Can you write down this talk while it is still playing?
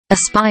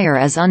Aspire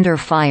is under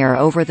fire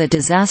over the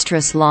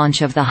disastrous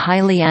launch of the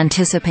highly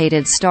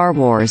anticipated Star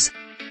Wars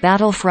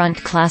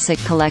Battlefront Classic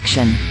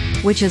Collection,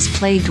 which is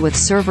plagued with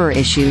server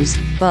issues,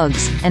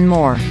 bugs, and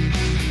more.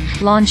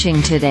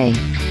 Launching today,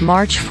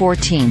 March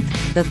 14,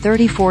 the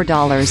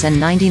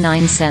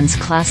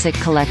 $34.99 Classic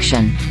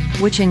Collection,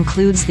 which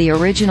includes the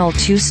original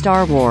 2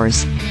 Star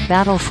Wars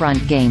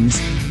Battlefront games,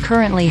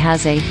 currently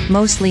has a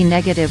mostly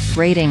negative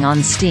rating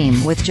on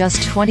Steam, with just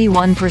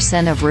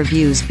 21% of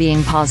reviews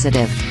being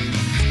positive.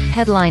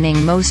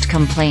 Headlining most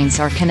complaints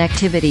are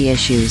connectivity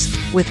issues,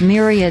 with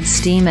myriad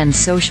Steam and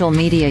social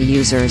media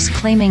users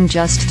claiming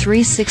just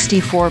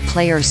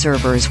 364-player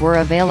servers were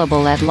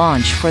available at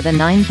launch for the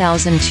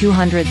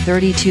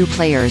 9,232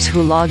 players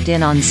who logged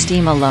in on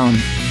Steam alone.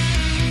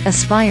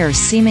 Aspire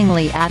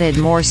seemingly added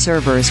more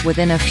servers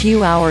within a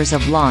few hours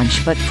of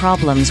launch, but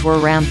problems were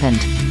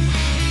rampant.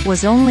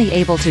 Was only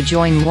able to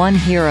join one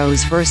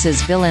Heroes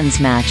vs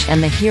Villains match,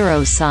 and the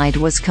Heroes side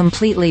was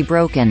completely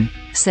broken,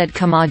 said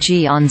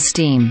Kamaji on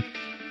Steam.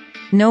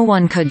 No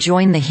one could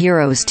join the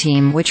Heroes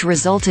team, which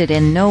resulted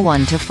in no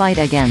one to fight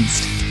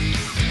against.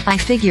 I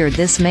figured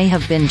this may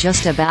have been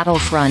just a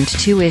Battlefront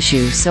 2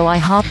 issue, so I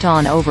hopped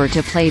on over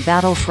to play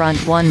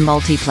Battlefront 1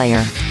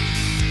 multiplayer.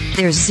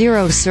 There's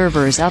 0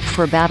 servers up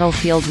for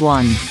Battlefield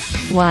 1.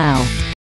 Wow.